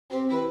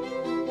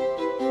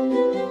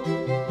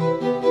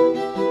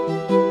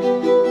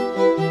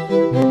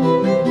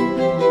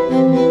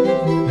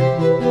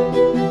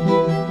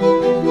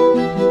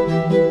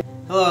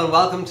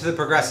the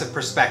Progressive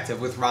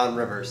Perspective with Ron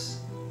Rivers.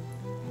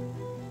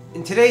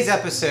 In today's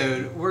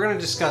episode, we're going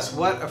to discuss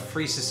what a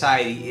free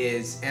society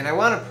is, and I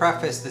want to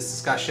preface this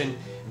discussion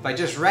by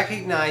just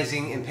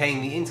recognizing and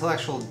paying the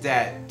intellectual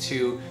debt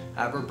to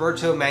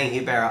Roberto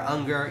Mangiabera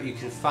Unger. You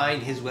can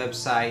find his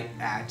website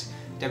at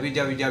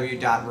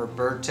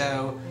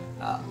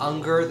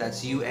www.robertounger,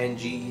 that's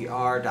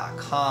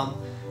UNGER.com.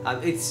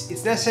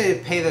 It's necessary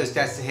to pay those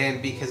debts to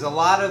him because a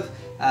lot of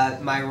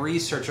my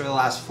research over the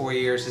last 4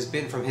 years has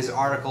been from his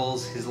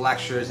articles, his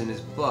lectures, and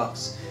his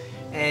books.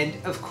 And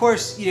of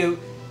course,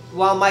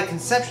 while my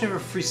conception of a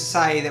free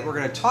society that we're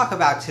going to talk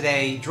about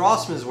today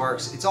draws from his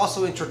works, it's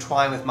also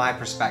intertwined with my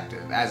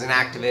perspective as an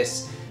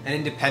activist, an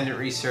independent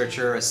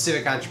researcher, a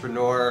civic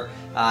entrepreneur,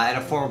 and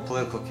a former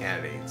political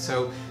candidate.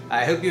 So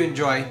I hope you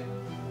enjoy.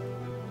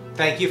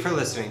 Thank you for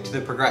listening to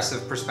The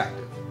Progressive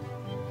Perspective.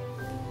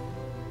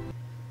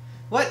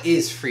 What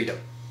is freedom?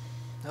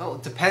 Well,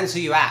 it depends who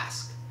you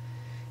ask.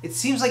 It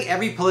seems like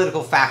every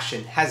political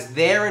faction has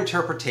their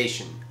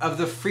interpretation of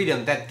the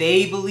freedom that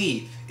they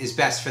believe is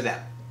best for them.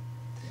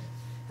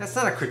 That's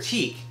not a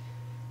critique.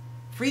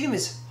 Freedom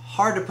is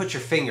hard to put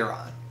your finger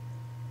on.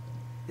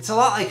 It's a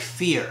lot like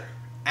fear,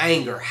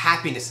 anger,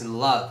 happiness, and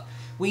love.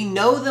 We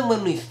know them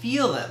when we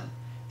feel them,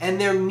 and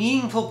they're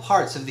meaningful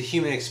parts of the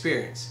human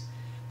experience,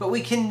 but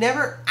we can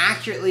never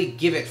accurately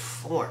give it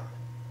form.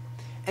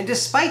 And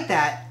despite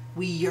that,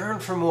 we yearn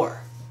for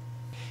more.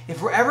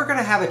 If we're ever going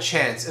to have a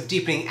chance of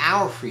deepening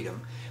our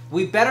freedom,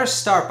 we better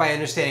start by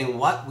understanding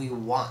what we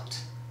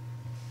want.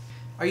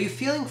 Are you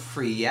feeling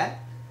free yet?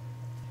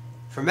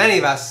 For many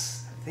of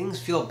us, things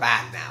feel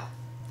bad now.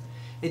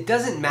 It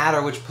doesn't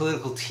matter which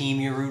political team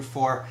you root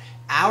for,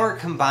 our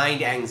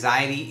combined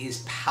anxiety is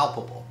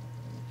palpable.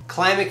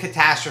 Climate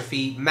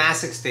catastrophe,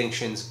 mass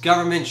extinctions,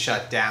 government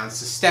shutdowns,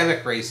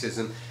 systemic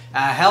racism,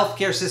 a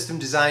healthcare system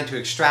designed to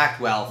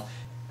extract wealth,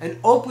 an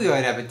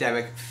opioid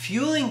epidemic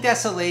fueling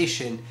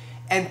desolation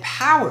and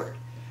powered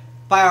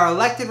by our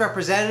elected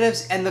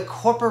representatives and the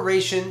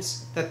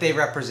corporations that they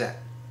represent.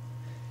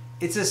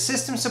 It's a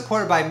system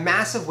supported by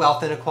massive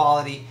wealth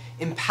inequality,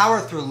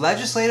 empowered through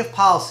legislative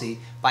policy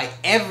by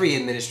every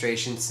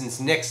administration since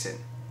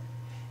Nixon.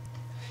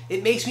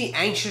 It makes me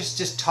anxious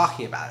just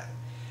talking about it.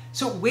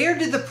 So where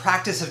did the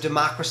practice of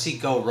democracy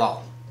go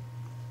wrong?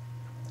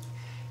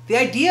 The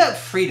idea of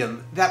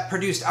freedom that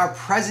produced our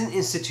present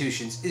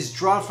institutions is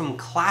drawn from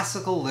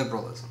classical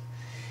liberalism.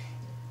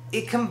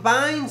 It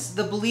combines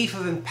the belief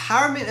of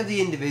empowerment of the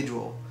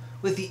individual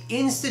with the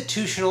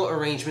institutional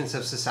arrangements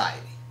of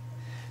society.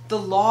 The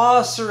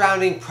laws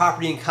surrounding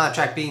property and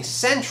contract being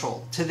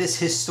central to this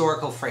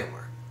historical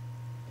framework.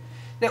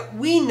 Now,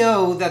 we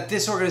know that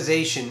this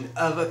organization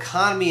of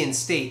economy and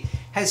state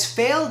has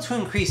failed to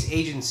increase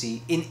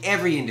agency in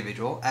every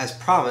individual, as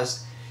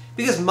promised,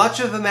 because much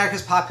of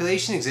America's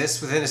population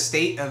exists within a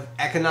state of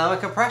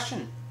economic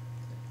oppression.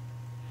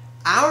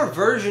 Our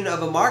version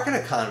of a market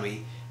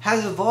economy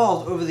has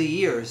evolved over the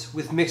years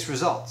with mixed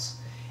results.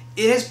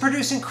 It has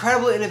produced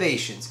incredible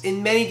innovations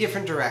in many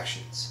different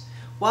directions,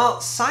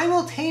 while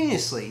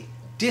simultaneously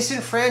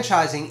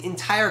disenfranchising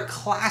entire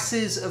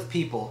classes of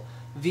people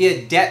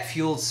via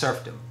debt-fueled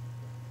serfdom.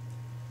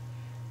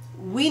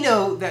 We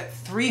know that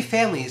 3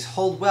 families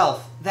hold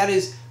wealth that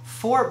is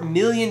 4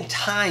 million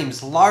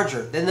times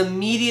larger than the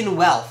median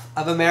wealth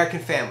of American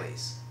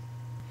families.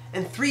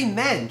 And 3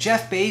 men,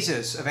 Jeff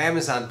Bezos of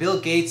Amazon, Bill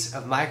Gates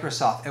of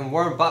Microsoft, and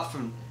Warren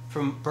Buffett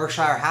from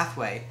Berkshire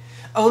Hathaway,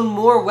 own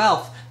more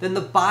wealth than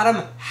the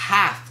bottom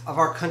half of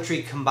our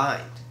country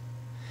combined.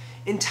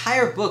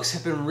 Entire books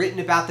have been written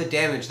about the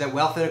damage that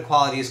wealth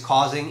inequality is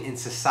causing in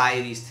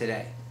societies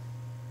today.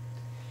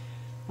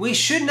 We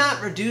should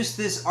not reduce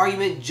this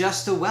argument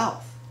just to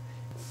wealth.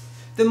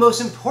 The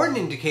most important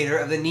indicator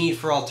of the need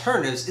for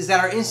alternatives is that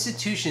our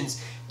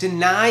institutions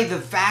deny the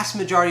vast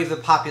majority of the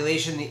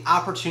population the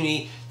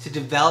opportunity to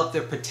develop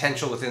their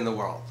potential within the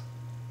world.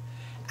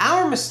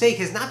 Our mistake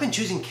has not been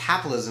choosing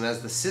capitalism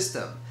as the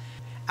system.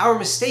 Our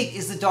mistake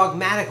is the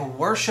dogmatic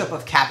worship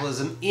of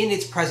capitalism in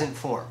its present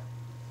form.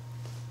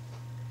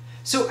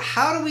 So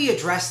how do we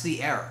address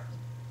the error?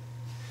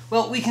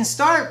 Well, we can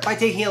start by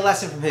taking a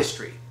lesson from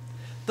history.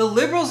 The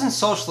liberals and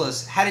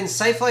socialists had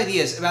insightful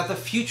ideas about the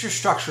future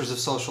structures of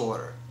social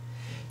order.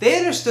 They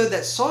understood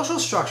that social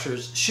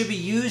structures should be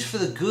used for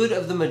the good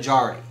of the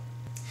majority.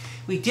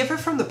 We differ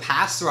from the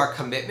past through our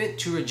commitment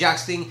to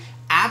rejecting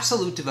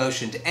absolute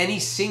devotion to any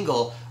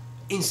single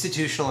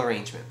institutional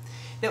arrangement.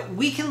 Now,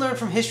 we can learn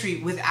from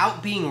history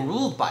without being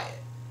ruled by it.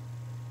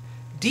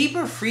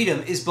 Deeper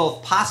freedom is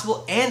both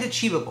possible and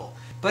achievable,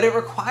 but it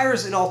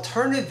requires an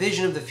alternative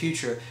vision of the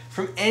future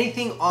from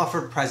anything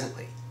offered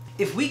presently.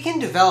 If we can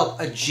develop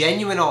a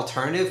genuine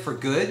alternative for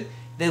good,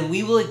 then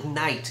we will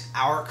ignite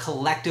our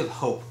collective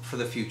hope for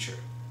the future.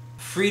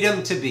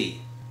 Freedom to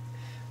be.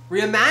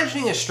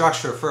 Reimagining a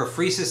structure for a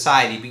free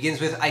society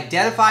begins with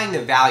identifying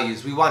the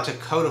values we want to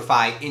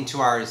codify into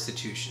our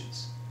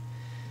institutions.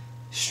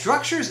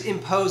 Structures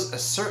impose a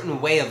certain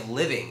way of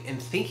living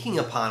and thinking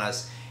upon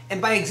us,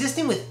 and by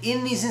existing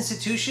within these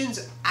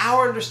institutions,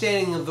 our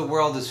understanding of the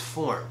world is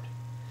formed.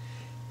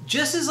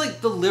 Just as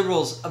like the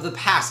liberals of the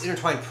past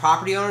intertwined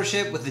property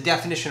ownership with the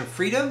definition of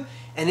freedom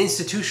and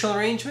institutional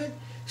arrangement,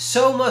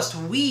 so must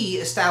we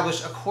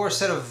establish a core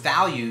set of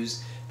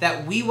values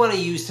that we want to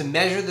use to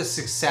measure the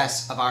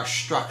success of our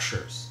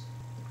structures.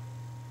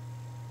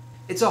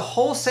 It's a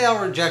wholesale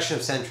rejection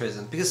of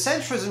centrism, because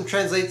centrism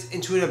translates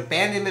into an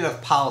abandonment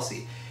of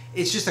policy.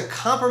 It's just a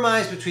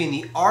compromise between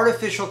the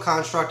artificial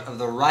construct of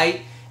the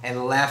right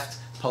and left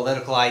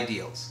political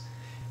ideals.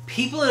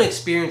 People and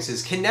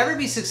experiences can never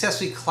be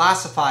successfully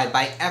classified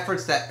by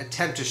efforts that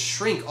attempt to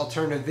shrink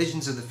alternative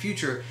visions of the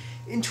future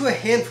into a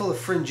handful of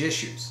fringe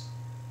issues.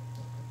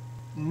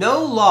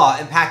 No law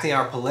impacting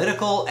our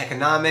political,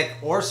 economic,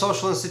 or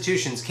social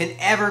institutions can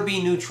ever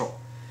be neutral.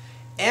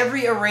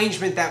 Every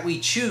arrangement that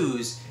we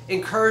choose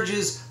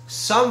encourages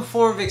some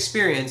form of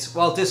experience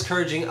while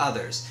discouraging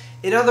others.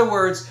 In other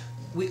words,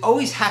 we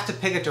always have to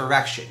pick a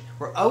direction.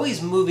 We're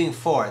always moving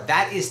forward.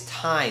 That is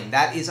time.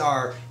 That is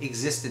our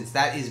existence.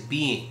 That is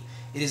being.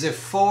 It is a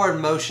forward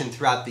motion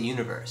throughout the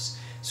universe.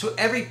 So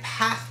every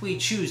path we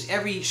choose,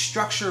 every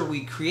structure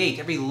we create,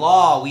 every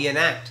law we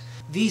enact,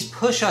 these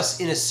push us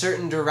in a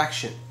certain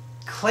direction.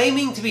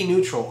 Claiming to be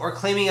neutral or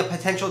claiming a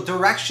potential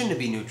direction to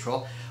be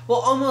neutral will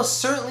almost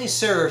certainly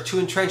serve to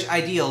entrench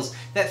ideals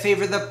that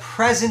favor the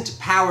present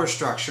power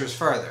structures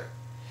further.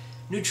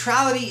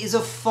 Neutrality is a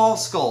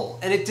false goal,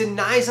 and it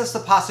denies us the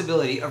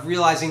possibility of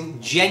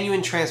realizing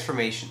genuine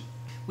transformation.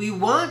 We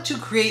want to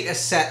create a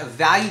set of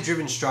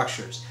value-driven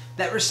structures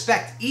that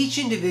respect each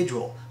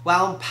individual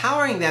while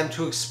empowering them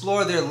to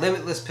explore their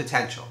limitless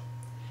potential.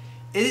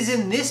 It is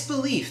in this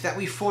belief that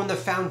we form the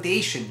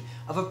foundation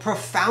of a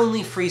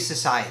profoundly free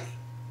society.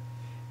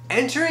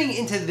 Entering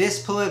into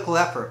this political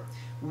effort,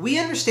 we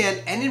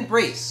understand and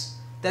embrace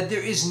that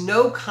there is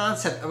no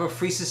concept of a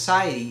free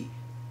society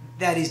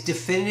that is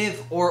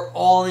definitive or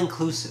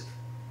all-inclusive.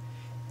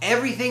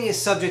 Everything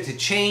is subject to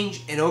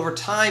change, and over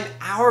time,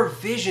 our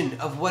vision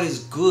of what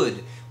is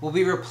good will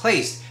be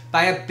replaced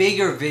by a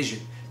bigger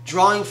vision,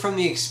 drawing from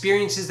the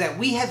experiences that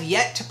we have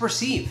yet to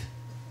perceive.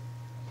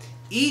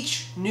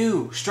 Each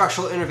new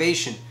structural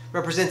innovation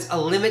represents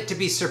a limit to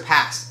be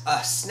surpassed,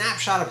 a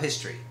snapshot of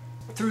history.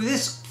 Through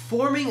this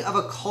forming of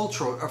a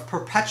culture of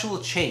perpetual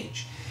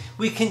change,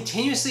 we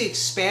continuously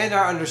expand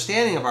our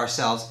understanding of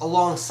ourselves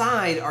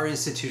alongside our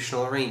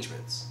institutional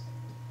arrangements.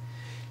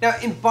 Now,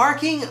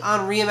 embarking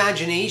on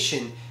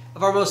reimagination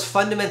of our most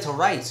fundamental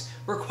rights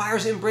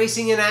requires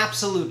embracing an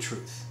absolute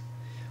truth.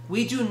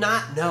 We do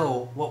not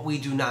know what we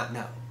do not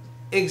know.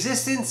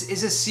 Existence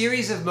is a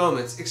series of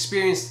moments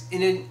experienced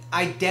in an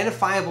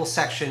identifiable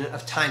section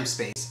of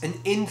time-space, an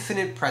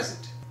infinite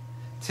present.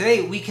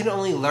 Today, we can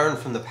only learn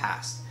from the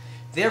past.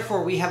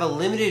 Therefore, we have a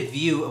limited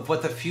view of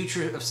what the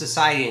future of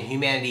society and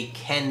humanity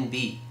can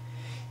be.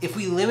 If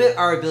we limit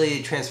our ability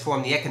to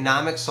transform the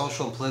economic,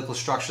 social, and political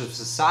structures of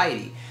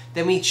society,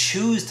 then we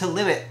choose to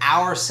limit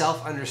our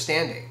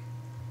self-understanding.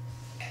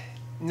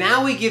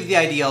 Now we give the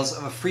ideals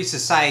of a free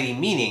society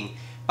meaning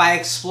by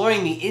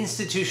exploring the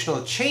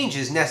institutional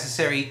changes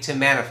necessary to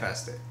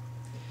manifest it.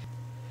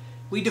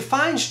 We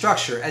define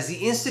structure as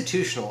the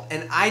institutional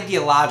and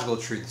ideological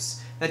truths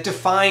that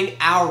define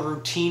our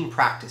routine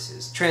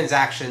practices,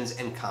 transactions,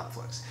 and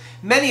conflicts,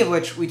 many of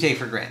which we take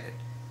for granted.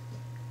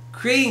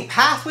 Creating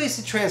pathways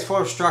to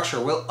transform structure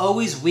will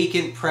always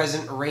weaken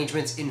present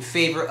arrangements in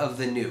favor of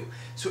the new.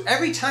 So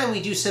every time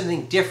we do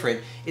something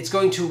different, it's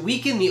going to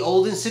weaken the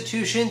old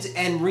institutions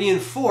and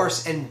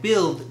reinforce and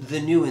build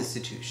the new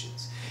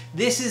institutions.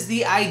 This is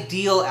the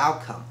ideal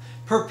outcome,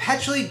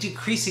 perpetually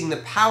decreasing the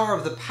power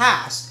of the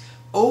past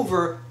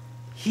over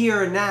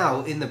here and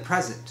now in the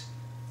present.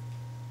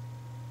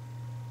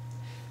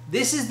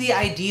 This is the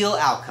ideal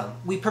outcome.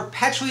 We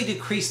perpetually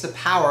decrease the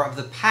power of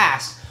the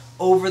past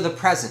over the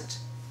present.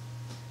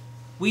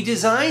 We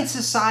design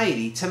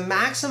society to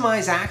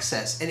maximize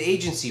access and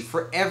agency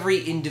for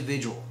every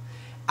individual.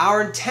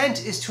 Our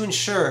intent is to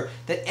ensure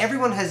that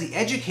everyone has the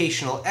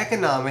educational,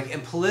 economic,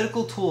 and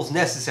political tools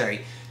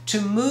necessary to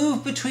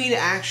move between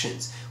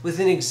actions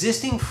within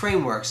existing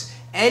frameworks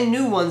and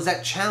new ones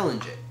that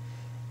challenge it.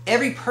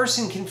 Every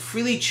person can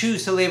freely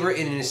choose to labor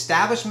in an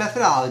established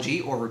methodology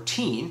or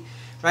routine,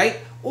 right?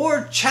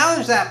 Or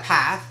challenge that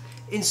path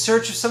in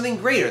search of something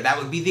greater. That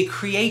would be the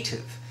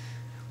creative.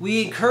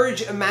 We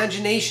encourage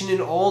imagination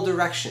in all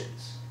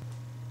directions.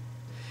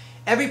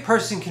 Every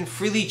person can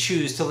freely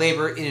choose to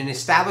labor in an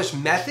established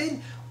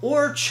method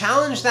or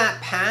challenge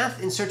that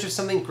path in search of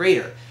something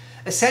greater.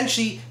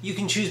 Essentially, you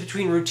can choose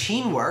between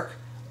routine work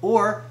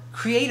or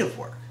creative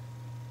work.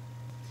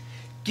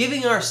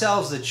 Giving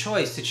ourselves the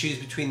choice to choose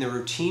between the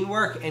routine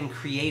work and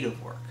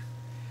creative work.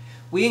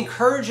 We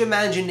encourage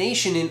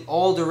imagination in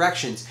all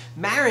directions,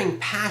 marrying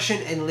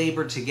passion and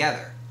labor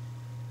together.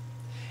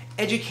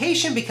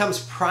 Education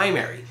becomes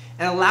primary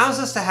and allows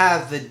us to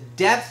have the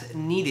depth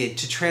needed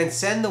to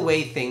transcend the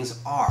way things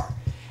are.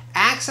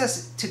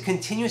 Access to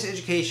continuous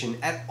education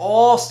at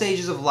all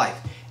stages of life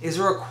is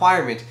a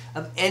requirement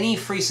of any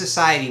free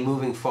society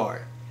moving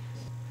forward.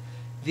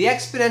 The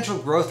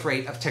exponential growth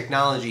rate of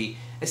technology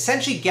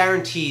essentially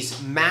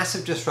guarantees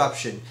massive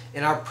disruption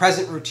in our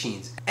present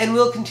routines and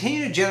will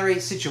continue to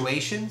generate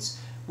situations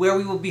where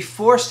we will be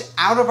forced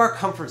out of our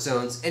comfort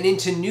zones and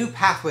into new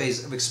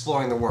pathways of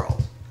exploring the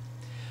world.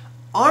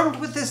 Armed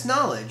with this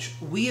knowledge,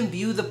 we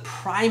imbue the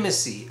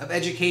primacy of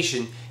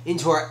education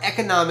into our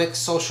economic,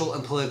 social,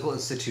 and political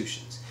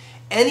institutions.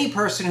 Any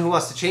person who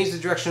wants to change the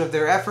direction of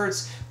their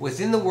efforts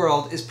within the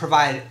world is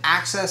provided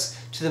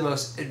access to the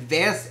most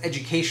advanced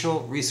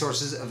educational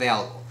resources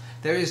available.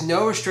 There is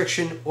no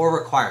restriction or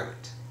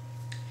requirement.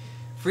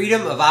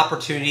 Freedom of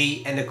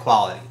opportunity and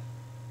equality.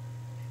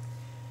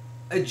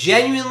 A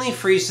genuinely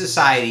free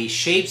society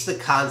shapes the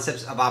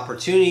concepts of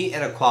opportunity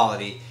and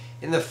equality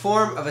in the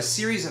form of a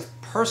series of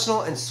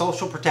personal and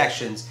social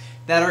protections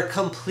that are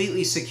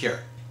completely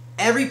secure.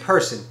 Every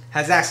person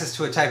has access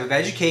to a type of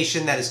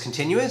education that is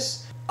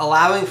continuous,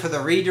 allowing for the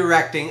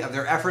redirecting of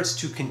their efforts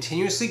to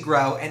continuously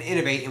grow and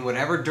innovate in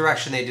whatever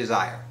direction they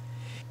desire.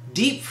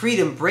 Deep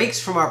freedom breaks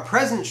from our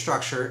present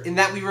structure in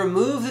that we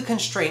remove the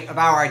constraint of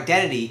our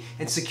identity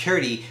and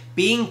security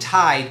being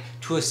tied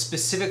to a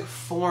specific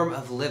form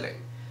of living.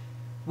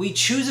 We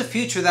choose a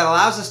future that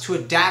allows us to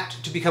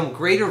adapt to become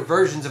greater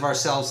versions of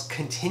ourselves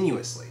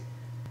continuously.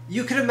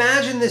 You can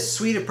imagine this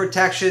suite of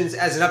protections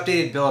as an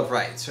updated Bill of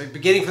Rights, right?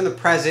 Beginning from the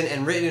present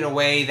and written in a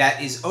way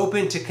that is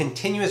open to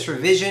continuous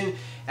revision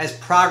as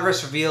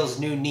progress reveals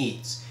new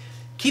needs.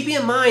 Keeping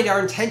in mind our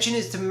intention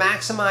is to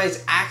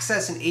maximize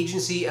access and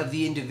agency of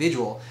the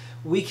individual,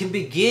 we can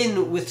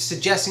begin with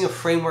suggesting a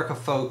framework of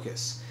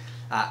focus.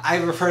 I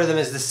refer to them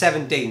as the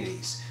 7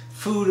 dignities.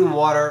 Food and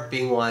water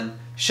being one,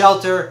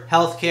 shelter,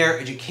 healthcare,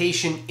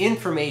 education,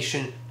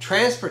 information,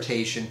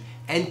 transportation,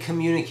 and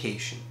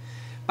communication.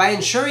 By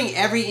ensuring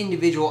every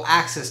individual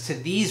access to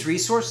these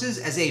resources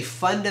as a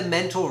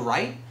fundamental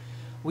right,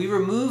 we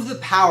remove the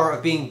power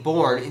of being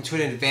born into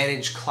an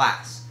advantaged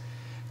class.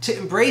 To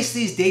embrace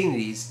these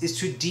dignities is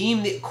to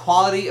deem the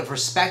equality of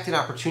respect and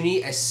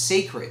opportunity as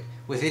sacred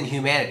within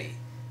humanity.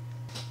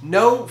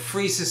 No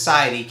free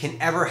society can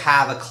ever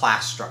have a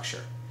class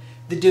structure.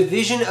 The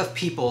division of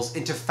peoples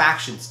into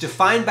factions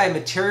defined by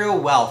material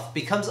wealth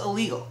becomes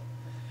illegal.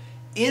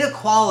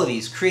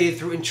 Inequalities created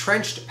through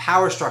entrenched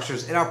power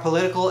structures in our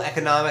political,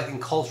 economic,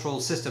 and cultural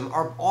system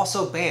are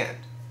also banned.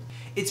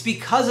 It's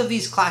because of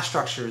these class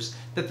structures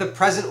that the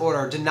present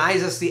order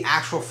denies us the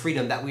actual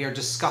freedom that we are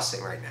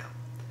discussing right now.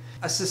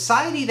 A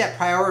society that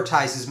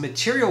prioritizes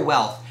material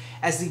wealth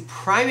as the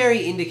primary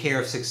indicator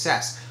of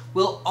success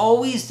will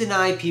always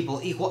deny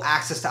people equal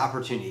access to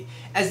opportunity,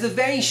 as the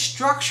very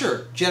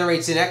structure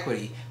generates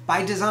inequity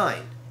by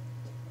design.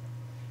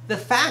 The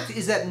fact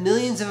is that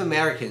millions of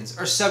Americans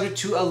are subject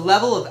to a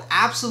level of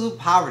absolute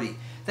poverty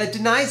that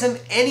denies them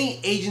any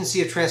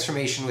agency of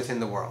transformation within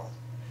the world.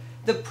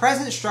 The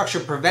present structure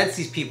prevents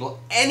these people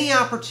any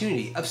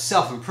opportunity of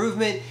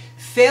self-improvement,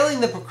 failing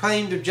the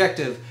proclaimed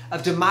objective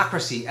of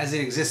democracy as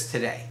it exists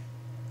today.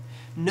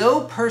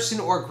 No person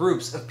or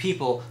groups of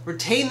people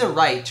retain the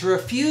right to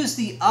refuse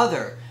the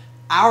other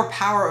our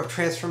power of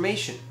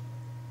transformation.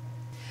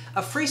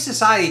 A free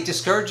society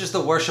discourages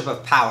the worship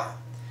of power.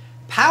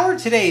 Power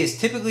today is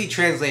typically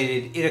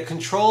translated in a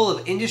control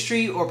of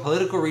industry or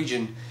political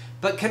region,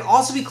 but can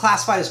also be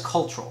classified as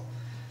cultural.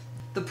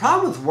 The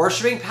problem with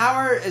worshiping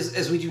power,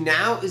 as we do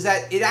now, is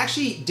that it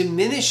actually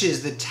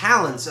diminishes the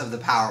talents of the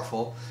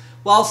powerful,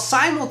 while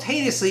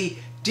simultaneously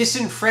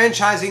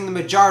disenfranchising the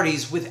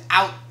majorities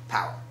without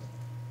power.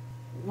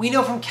 We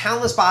know from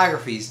countless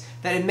biographies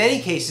that in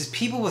many cases,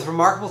 people with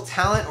remarkable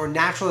talent or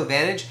natural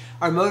advantage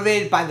are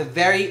motivated by the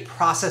very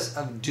process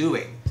of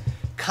doing.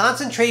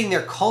 Concentrating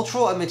their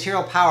cultural and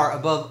material power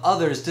above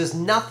others does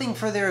nothing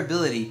for their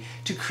ability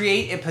to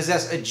create and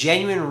possess a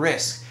genuine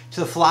risk to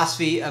the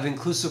philosophy of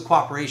inclusive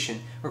cooperation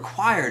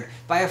required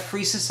by a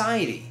free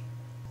society.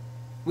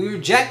 We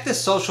reject the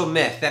social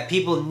myth that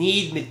people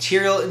need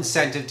material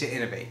incentive to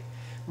innovate,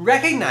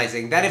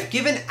 recognizing that if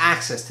given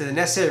access to the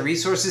necessary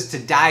resources to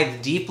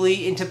dive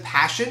deeply into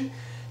passion,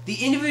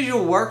 the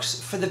individual works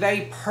for the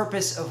very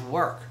purpose of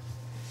work.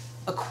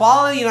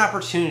 Equality and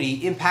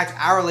opportunity impact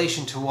our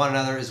relation to one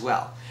another as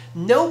well.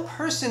 No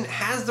person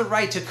has the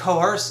right to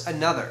coerce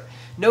another.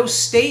 No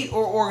state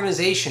or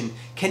organization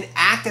can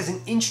act as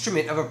an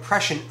instrument of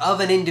oppression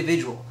of an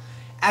individual.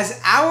 As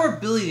our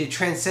ability to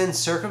transcend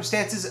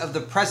circumstances of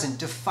the present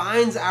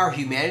defines our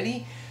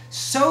humanity,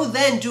 so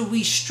then do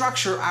we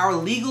structure our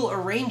legal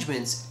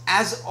arrangements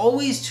as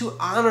always to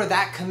honor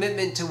that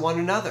commitment to one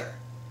another.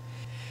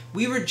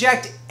 We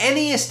reject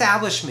any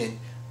establishment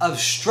of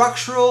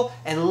structural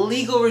and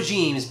legal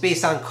regimes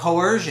based on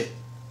coercion.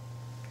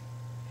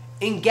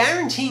 In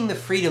guaranteeing the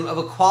freedom of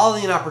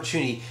equality and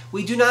opportunity,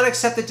 we do not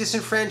accept the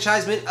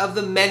disenfranchisement of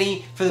the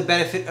many for the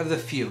benefit of the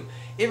few.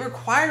 It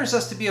requires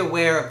us to be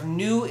aware of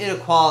new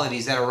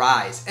inequalities that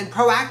arise and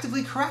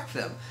proactively correct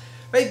them,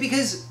 right?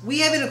 Because we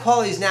have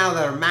inequalities now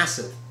that are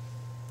massive.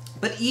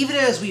 But even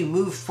as we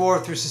move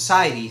forward through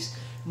societies,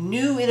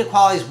 new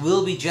inequalities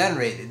will be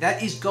generated.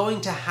 That is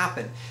going to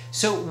happen.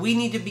 So we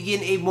need to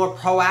begin a more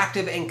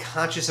proactive and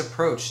conscious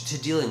approach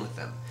to dealing with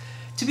them.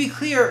 To be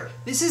clear,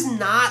 this is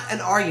not an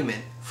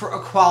argument for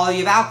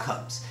equality of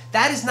outcomes.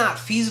 That is not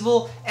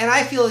feasible, and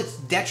I feel it's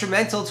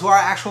detrimental to our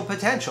actual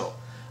potential.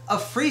 A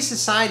free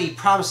society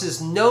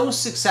promises no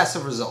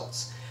successive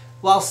results,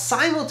 while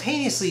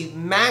simultaneously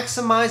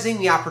maximizing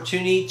the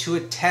opportunity to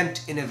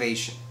attempt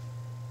innovation.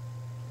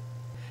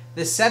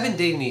 The 7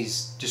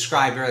 dignities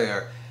described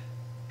earlier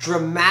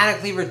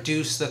dramatically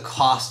reduce the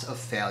cost of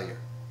failure.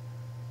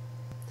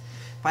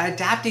 By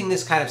adapting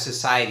this kind of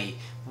society,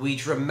 we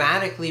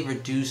dramatically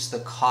reduce the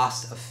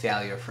cost of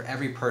failure for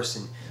every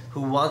person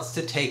who wants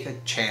to take a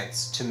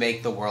chance to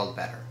make the world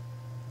better.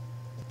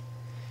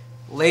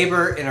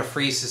 Labor in a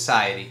free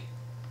society.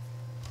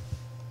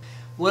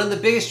 One of the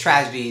biggest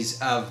tragedies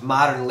of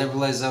modern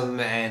liberalism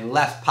and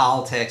left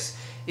politics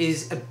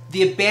is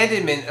the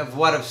abandonment of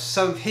what of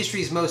some of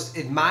history's most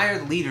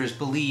admired leaders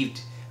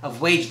believed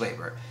of wage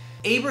labor.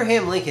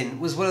 Abraham Lincoln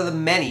was one of the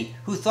many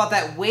who thought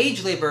that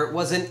wage labor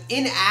was an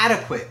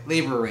inadequate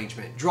labor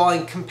arrangement,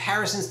 drawing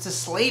comparisons to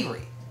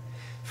slavery.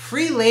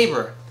 Free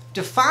labor,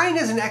 defined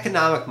as an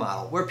economic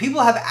model where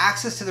people have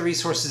access to the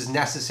resources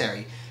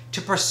necessary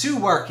to pursue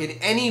work in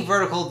any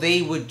vertical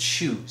they would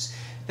choose.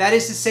 That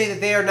is to say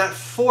that they are not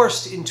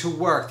forced into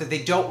work that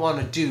they don't want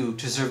to do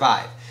to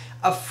survive.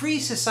 A free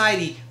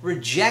society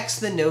rejects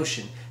the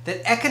notion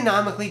that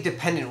economically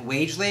dependent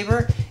wage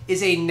labor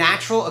is a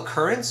natural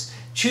occurrence,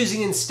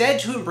 choosing instead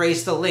to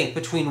embrace the link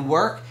between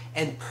work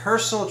and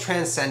personal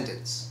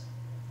transcendence.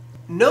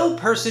 No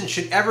person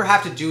should ever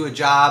have to do a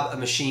job a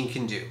machine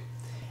can do.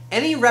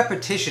 Any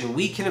repetition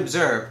we can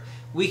observe,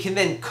 we can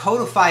then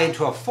codify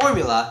into a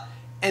formula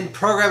and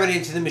program it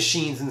into the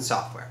machines and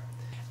software.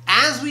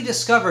 As we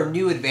discover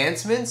new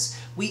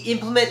advancements, we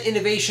implement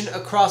innovation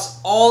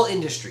across all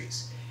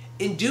industries.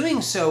 In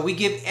doing so, we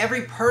give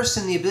every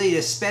person the ability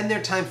to spend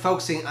their time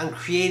focusing on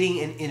creating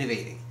and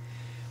innovating.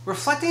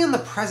 Reflecting on the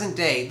present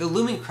day, the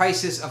looming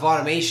crisis of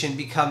automation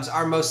becomes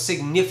our most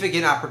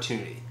significant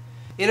opportunity.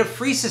 In a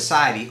free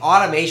society,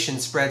 automation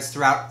spreads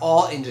throughout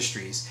all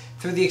industries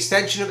through the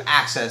extension of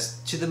access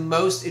to the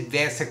most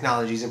advanced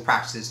technologies and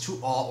practices to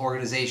all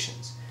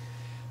organizations.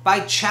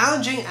 By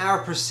challenging our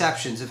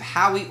perceptions of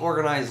how we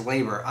organize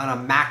labor on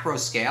a macro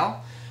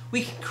scale,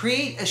 we can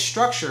create a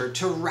structure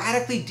to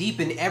radically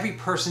deepen every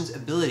person's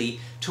ability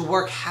to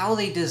work how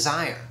they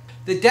desire.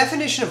 The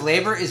definition of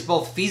labor is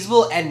both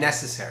feasible and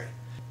necessary.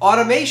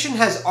 Automation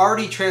has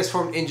already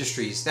transformed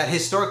industries that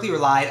historically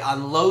relied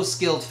on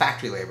low-skilled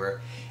factory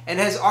labor and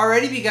has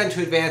already begun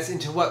to advance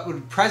into what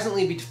would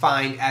presently be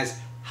defined as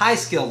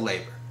high-skilled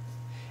labor.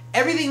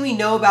 Everything we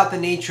know about the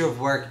nature of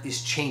work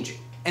is changing,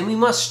 and we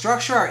must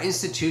structure our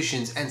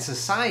institutions and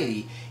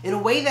society in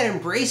a way that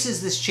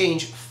embraces this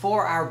change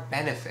for our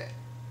benefit.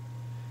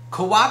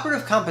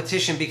 Cooperative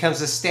competition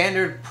becomes a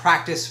standard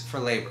practice for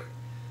labor.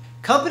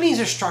 Companies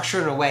are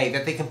structured in a way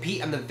that they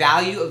compete on the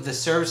value of the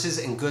services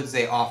and goods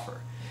they offer.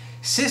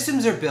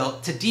 Systems are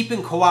built to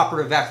deepen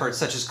cooperative efforts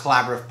such as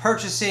collaborative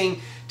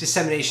purchasing,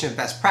 dissemination of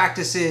best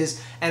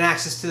practices, and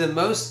access to the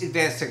most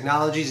advanced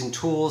technologies and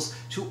tools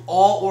to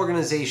all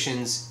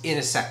organizations in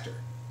a sector.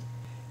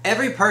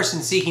 Every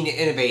person seeking to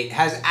innovate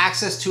has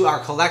access to our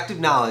collective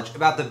knowledge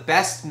about the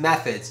best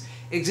methods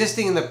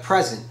existing in the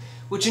present,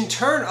 which in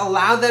turn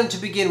allow them to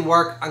begin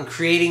work on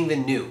creating the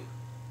new.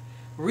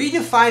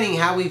 Redefining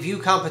how we view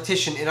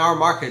competition in our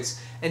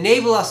markets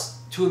enable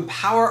us to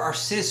empower our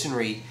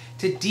citizenry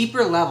to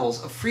deeper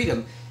levels of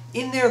freedom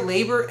in their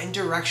labor and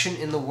direction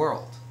in the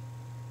world.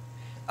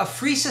 A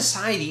free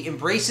society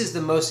embraces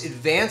the most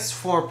advanced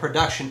form of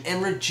production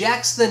and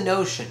rejects the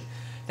notion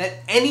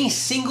that any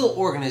single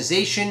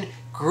organization,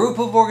 group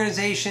of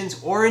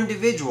organizations, or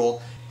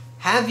individual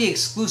have the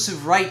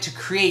exclusive right to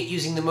create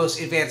using the most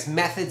advanced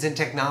methods and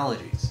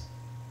technologies.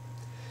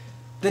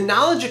 The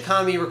knowledge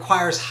economy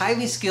requires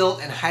highly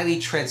skilled and highly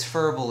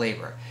transferable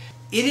labor.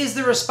 It is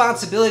the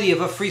responsibility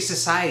of a free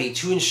society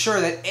to ensure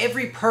that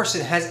every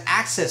person has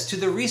access to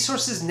the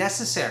resources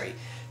necessary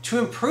to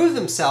improve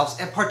themselves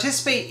and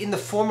participate in the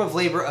form of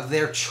labor of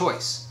their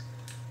choice.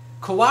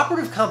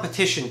 Cooperative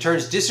competition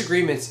turns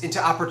disagreements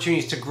into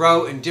opportunities to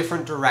grow in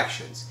different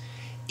directions.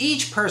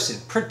 Each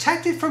person,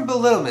 protected from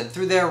belittlement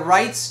through their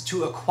rights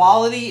to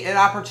equality and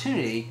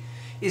opportunity,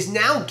 is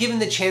now given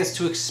the chance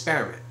to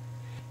experiment.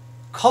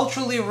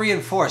 Culturally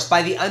reinforced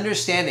by the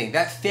understanding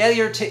that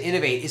failure to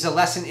innovate is a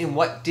lesson in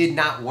what did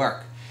not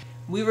work,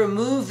 we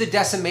remove the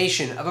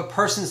decimation of a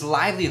person's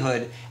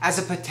livelihood as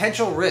a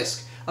potential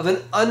risk of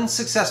an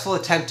unsuccessful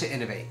attempt to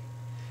innovate.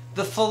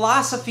 The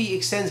philosophy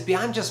extends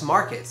beyond just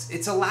markets.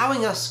 It's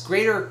allowing us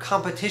greater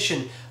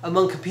competition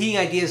among competing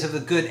ideas of the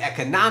good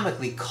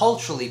economically,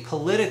 culturally,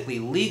 politically,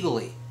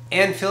 legally,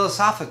 and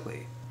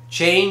philosophically.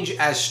 Change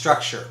as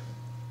structure.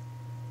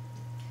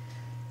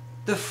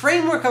 The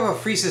framework of a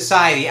free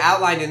society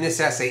outlined in this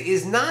essay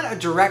is not a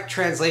direct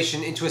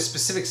translation into a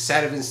specific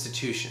set of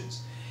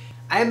institutions.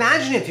 I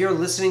imagine if you're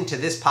listening to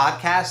this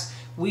podcast,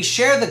 we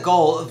share the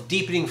goal of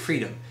deepening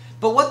freedom,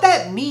 but what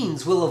that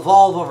means will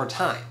evolve over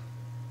time.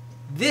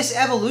 This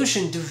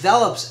evolution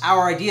develops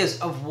our ideas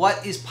of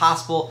what is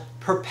possible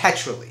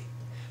perpetually,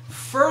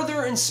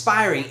 further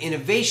inspiring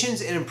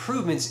innovations and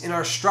improvements in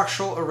our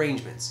structural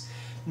arrangements.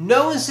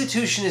 No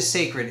institution is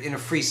sacred in a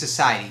free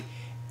society.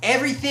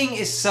 Everything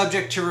is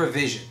subject to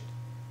revision.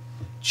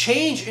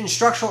 Change in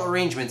structural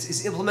arrangements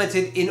is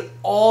implemented in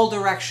all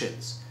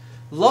directions.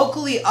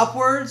 Locally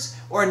upwards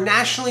or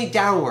nationally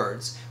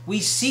downwards, we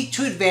seek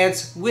to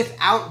advance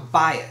without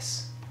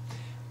bias.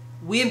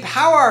 We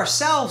empower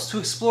ourselves to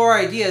explore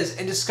ideas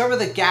and discover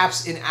the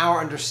gaps in our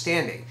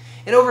understanding.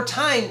 And over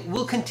time,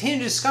 we'll continue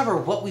to discover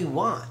what we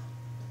want.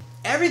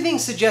 Everything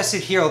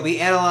suggested here will be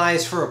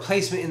analyzed for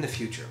replacement in the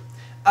future.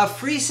 A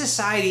free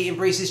society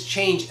embraces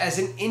change as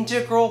an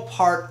integral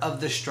part of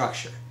the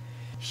structure.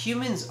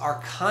 Humans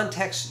are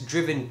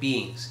context-driven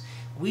beings.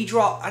 We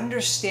draw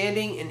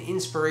understanding and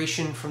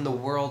inspiration from the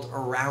world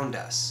around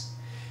us.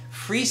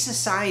 Free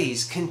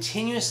societies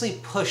continuously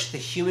push the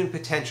human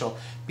potential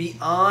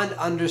beyond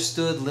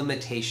understood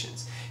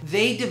limitations.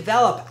 They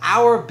develop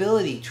our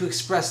ability to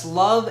express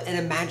love and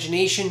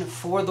imagination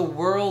for the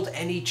world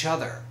and each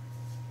other.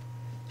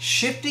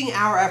 Shifting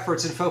our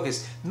efforts and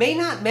focus may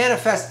not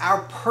manifest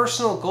our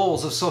personal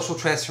goals of social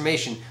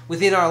transformation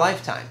within our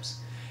lifetimes.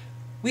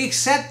 We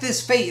accept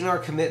this fate in our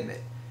commitment,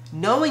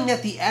 knowing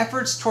that the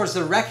efforts towards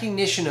the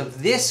recognition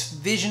of this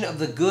vision of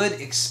the good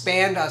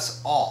expand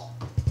us all.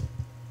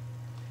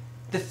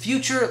 The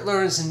future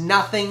learns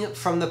nothing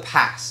from the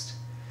past.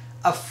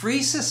 A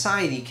free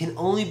society can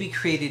only be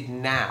created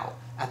now,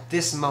 at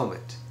this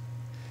moment.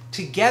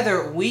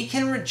 Together, we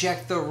can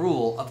reject the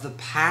rule of the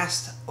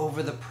past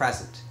over the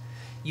present,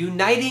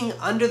 uniting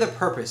under the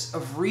purpose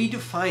of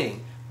redefining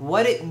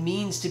what it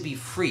means to be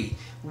free.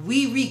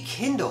 We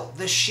rekindle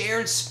the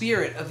shared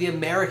spirit of the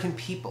American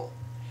people.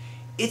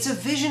 It's a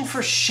vision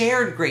for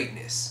shared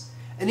greatness,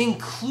 an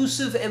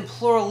inclusive and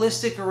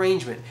pluralistic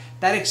arrangement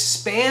that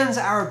expands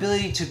our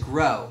ability to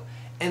grow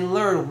and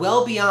learn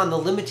well beyond the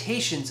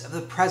limitations of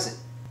the present.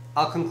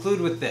 I'll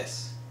conclude with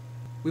this.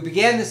 We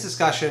began this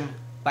discussion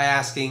by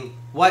asking,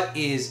 what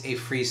is a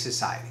free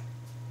society?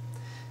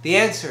 The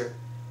answer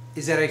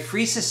is that a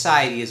free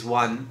society is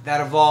one that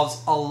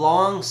evolves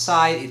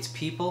alongside its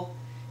people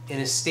in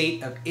a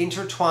state of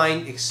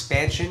intertwined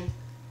expansion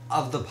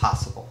of the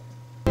possible.